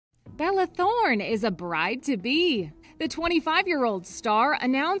Bella Thorne is a bride-to-be. The 25-year-old star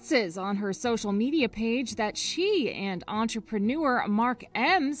announces on her social media page that she and entrepreneur Mark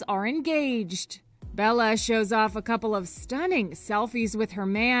Emms are engaged. Bella shows off a couple of stunning selfies with her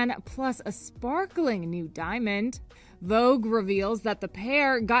man, plus a sparkling new diamond. Vogue reveals that the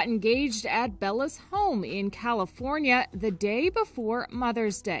pair got engaged at Bella's home in California the day before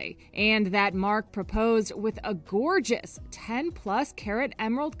Mother's Day, and that Mark proposed with a gorgeous 10-plus carat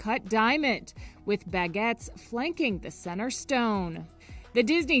emerald-cut diamond, with baguettes flanking the center stone. The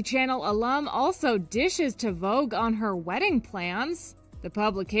Disney Channel alum also dishes to Vogue on her wedding plans. The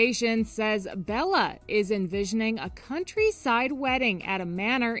publication says Bella is envisioning a countryside wedding at a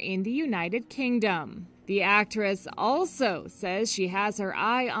manor in the United Kingdom. The actress also says she has her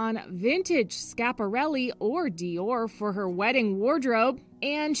eye on vintage Schiaparelli or Dior for her wedding wardrobe,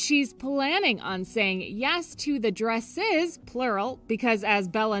 and she's planning on saying yes to the dresses, plural, because as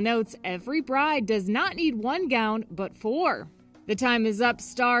Bella notes, every bride does not need one gown, but four. The Time Is Up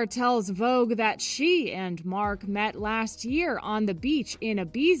star tells Vogue that she and Mark met last year on the beach in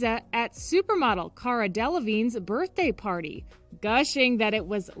Ibiza at supermodel Cara Delevingne's birthday party, gushing that it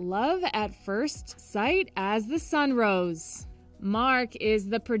was love at first sight as the sun rose. Mark is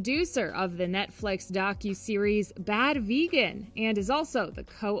the producer of the Netflix docuseries Bad Vegan and is also the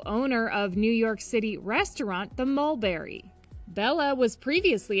co-owner of New York City restaurant The Mulberry. Bella was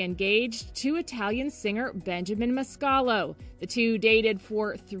previously engaged to Italian singer Benjamin Mascalo. The two dated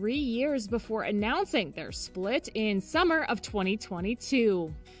for 3 years before announcing their split in summer of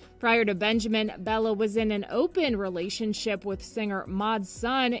 2022. Prior to Benjamin, Bella was in an open relationship with singer Mod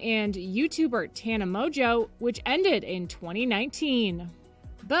Sun and YouTuber Tana Mojo, which ended in 2019.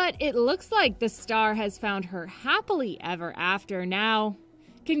 But it looks like the star has found her happily ever after now.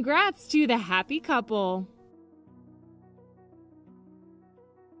 Congrats to the happy couple!